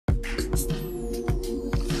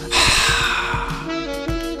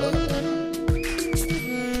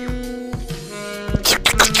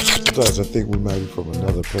Sometimes I think we might be from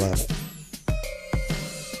another planet.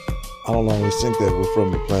 I don't always think that we're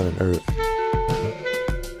from the planet Earth.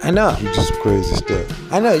 I know. We just crazy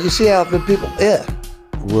stuff. I know. You see how the people,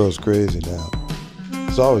 The world's crazy now.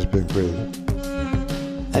 It's always been crazy.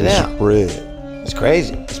 I know. It's spread. It's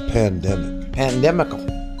crazy. It's pandemic. Pandemical.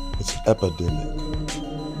 It's epidemic.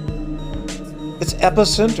 It's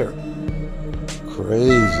epicenter.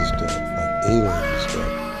 Crazy stuff, like alien stuff.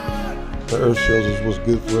 The Earth shows us what's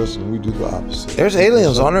good for us, and we do the opposite. There's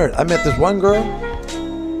aliens on Earth. I met this one girl.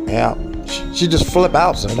 Yeah, she just flip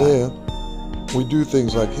out sometimes. Yeah, we do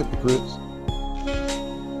things like hypocrites.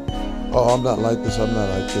 Oh, I'm not like this. I'm not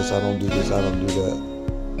like this. I don't do this. I don't do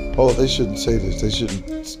that. Oh, they shouldn't say this. They shouldn't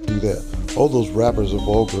do that. Oh, those rappers are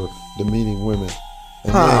vulgar, demeaning women.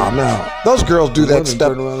 And no. Those girls do that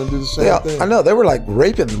stuff. Turn around and do the same thing. I know. They were like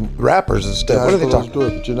raping rappers and stuff. What are they talking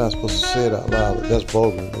about? But you're not supposed to say it out loud. That's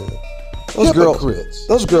vulgar. Man. Those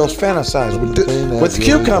girls fantasize with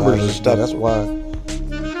cucumbers and stuff. That's why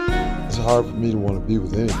it's hard for me to want to be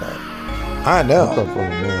with anybody. I know. I come from a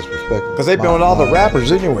man's perspective. Because they've been with all the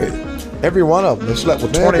rappers anyway. Every one of them. They slept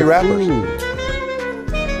with 20 rappers.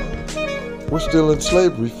 We're still in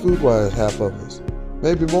slavery, food-wise, half of us.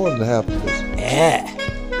 Maybe more than half of us. Yeah.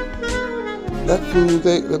 That food,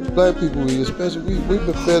 the black people eat, especially, we've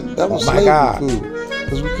been fed, that was slavery food.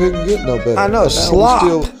 Because we couldn't get no better. I know,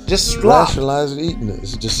 slop. Just slop. Rationalizing eating it.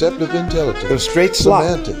 It's a deceptive intelligence. It was straight slop.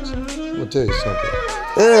 Semantics. I'm going to tell you something.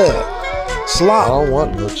 Slop. I don't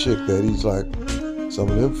want no chick that eats like some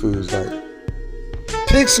of them foods like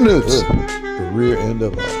pig snoots. The rear end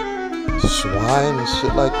of a swine and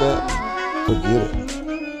shit like that. Forget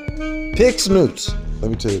it. Pig snoots.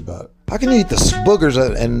 Let me tell you about it. How can you eat the boogers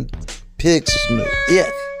and pig snoot? Yeah.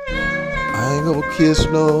 I ain't gonna kiss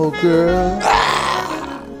no girl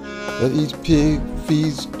that eats pig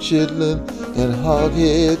feet, chitlin, and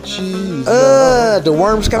hoghead cheese. The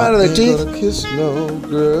worms come out of their teeth. I ain't gonna kiss no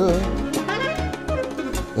girl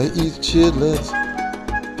that eats chitlins,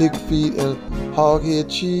 pig feet, and hoghead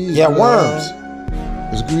cheese. Yeah, worms.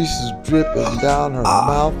 His grease is dripping down her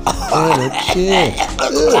mouth and her chin.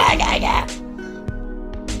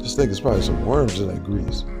 Just think it's probably some worms in that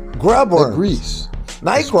grease. Grub worms. That grease.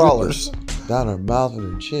 Night crawlers. Down her mouth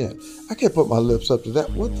and her chin. I can't put my lips up to that.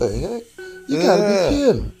 What the heck? You gotta be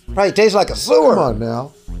kidding. Probably tastes like a sewer. Come on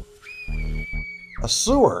now. A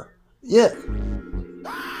sewer. Yeah.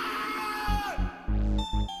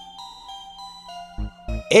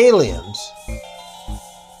 Aliens.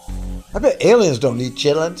 I bet aliens don't eat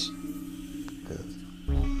chitlins.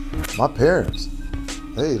 My parents,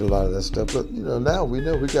 they eat a lot of that stuff. But you know, now we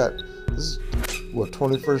know we got this is what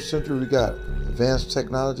 21st century. We got advanced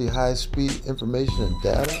technology, high speed information and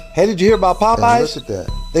data. Hey, did you hear about Popeyes? And look at that.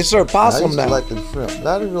 They serve possum now. I used to like the shrimp.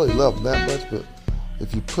 I didn't really love them that much, but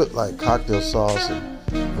if you put like cocktail sauce and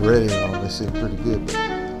breading on them, they seem pretty good.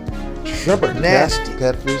 But shrimp are nasty.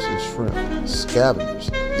 Catfish and shrimp, scavengers.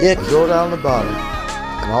 Yeah. They go down the bottom,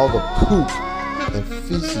 and all the poop and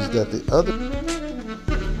feces that the other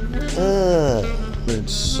and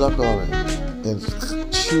suck on it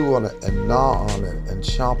and chew on it and gnaw on it and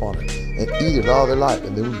chomp on it and eat it all their life.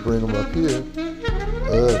 And then we bring them up here,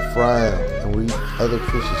 fry them, and we eat other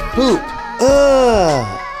fish's poop.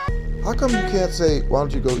 How come you can't say, why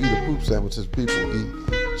don't you go eat a poop sandwich as people eat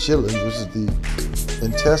chitlins, which is the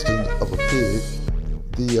intestine of a pig,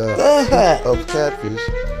 the poop of catfish,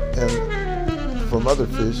 and from other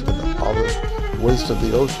fish, and all the waste of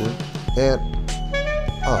the ocean, and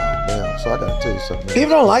oh damn! So I gotta tell you something. Man.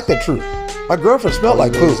 People don't like the truth. My girlfriend smelled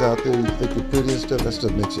like poop. Out there, you think you're pretty and stuff. That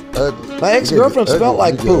stuff makes you ugly. My ex-girlfriend smelled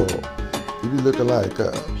like poop. You be looking like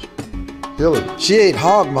Hillary. She ate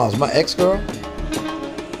hog moths. My ex-girl.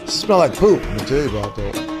 She smelled like poop. Let me tell you about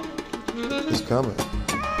that. It's coming.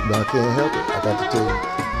 But I can't help it. I got to tell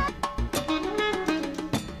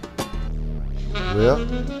you. Well,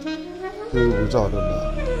 here's what we're talking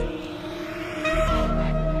about.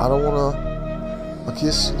 I don't wanna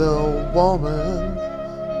kiss no woman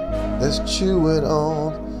that's chewing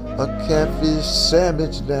on a catfish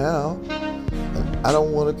sandwich now. And I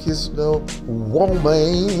don't wanna kiss no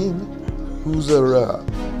woman who's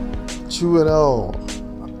chewing on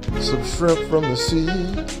some shrimp from the sea,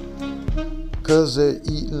 'cause they're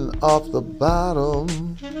eating off the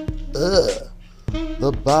bottom.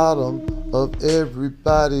 The bottom of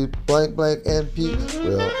everybody, blank, blank, and peep.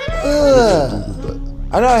 Well,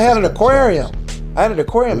 I know I had an aquarium. I had an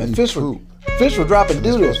aquarium and fish were dropping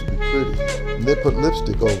doo-doo. It's supposed to be pretty. And they put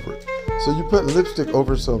lipstick over it. So you put lipstick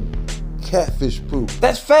over some catfish poop.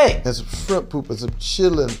 That's fake. And some shrimp poop and some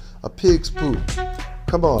chillin', a pig's poop.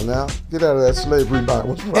 Come on now. Get out of that slavery mind.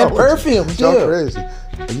 What's wrong And with perfume, you? too. Y'all crazy.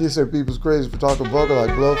 And you say people's crazy for talking vulgar like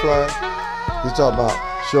Blowfly? He's talking about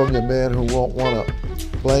show me a man who won't want to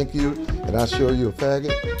blank you and I show you a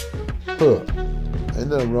faggot? Huh. Ain't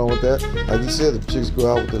nothing wrong with that. Like you said, the chicks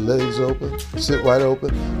go out with the legs open, sit wide open,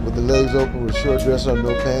 with the legs open with short dress on,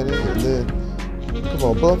 no panties, and then, come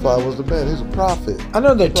on, Blowfly was the man. He's a prophet. I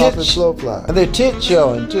know their prophet tits, Blowfly. and their tits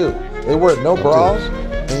showing too. They wear no bras.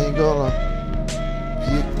 Ain't gonna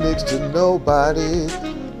get next to nobody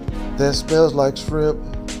that smells like shrimp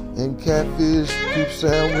and catfish poop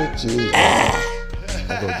sandwiches.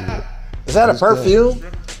 I'll go do it. Is that a perfume?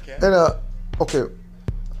 And okay,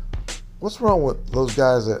 what's wrong with those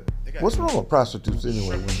guys what's wrong with prostitutes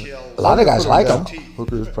anyway? A lot of guys like them.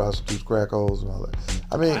 Hookers, prostitutes, crack holes, and all that.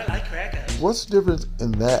 I mean, what's the difference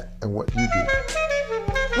in that and what you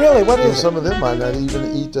do? Really, what is it? Some of them might not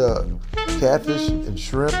even eat catfish and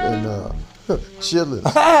shrimp and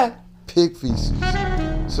chitlins, pig feces.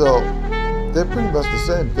 So they're pretty much the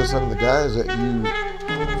same because some of the guys that you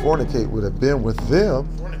fornicate with have been with them.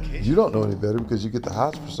 You don't know any better because you get the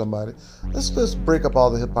hots for somebody. Let's break up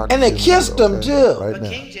all the hypocrisy. And they kissed them too. Right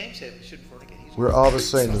now. We're all the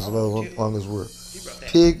same as long as we're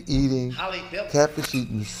pig eating, catfish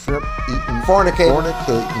eating, shrimp eating, fornicating.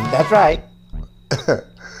 That's right.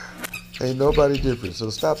 Ain't nobody different.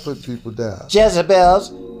 So stop putting people down.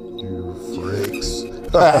 Jezebels. You freaks.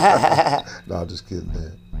 No, I'm just kidding,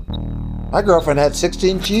 man. My girlfriend had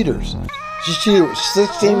 16 cheaters. She cheated with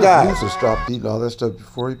 16 guys. Luther stopped eating all that stuff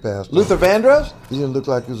before he passed. Luther Vandross? He didn't look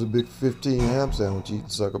like he was a big 15 ham sandwich eating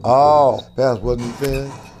sucker. Oh. Passed, wasn't he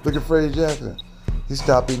thin? Look at Freddie Jackson. He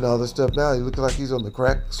stopped eating all this stuff now. He looks like he's on the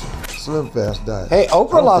crack slim fast diet. Hey,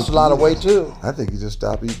 Oprah lost a lot of weight too. I think he just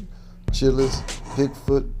stopped eating chitlins, pig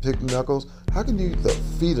foot, pig knuckles. How can you eat the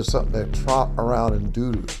feet of something that trot around in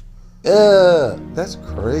doo-doo? That's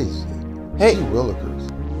crazy. Hey, Gee willikers.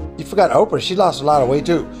 You forgot Oprah. She lost a lot of weight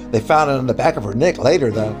too. They found it in the back of her neck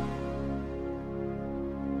later though.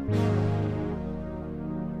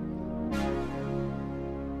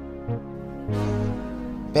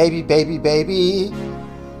 Baby, baby, baby.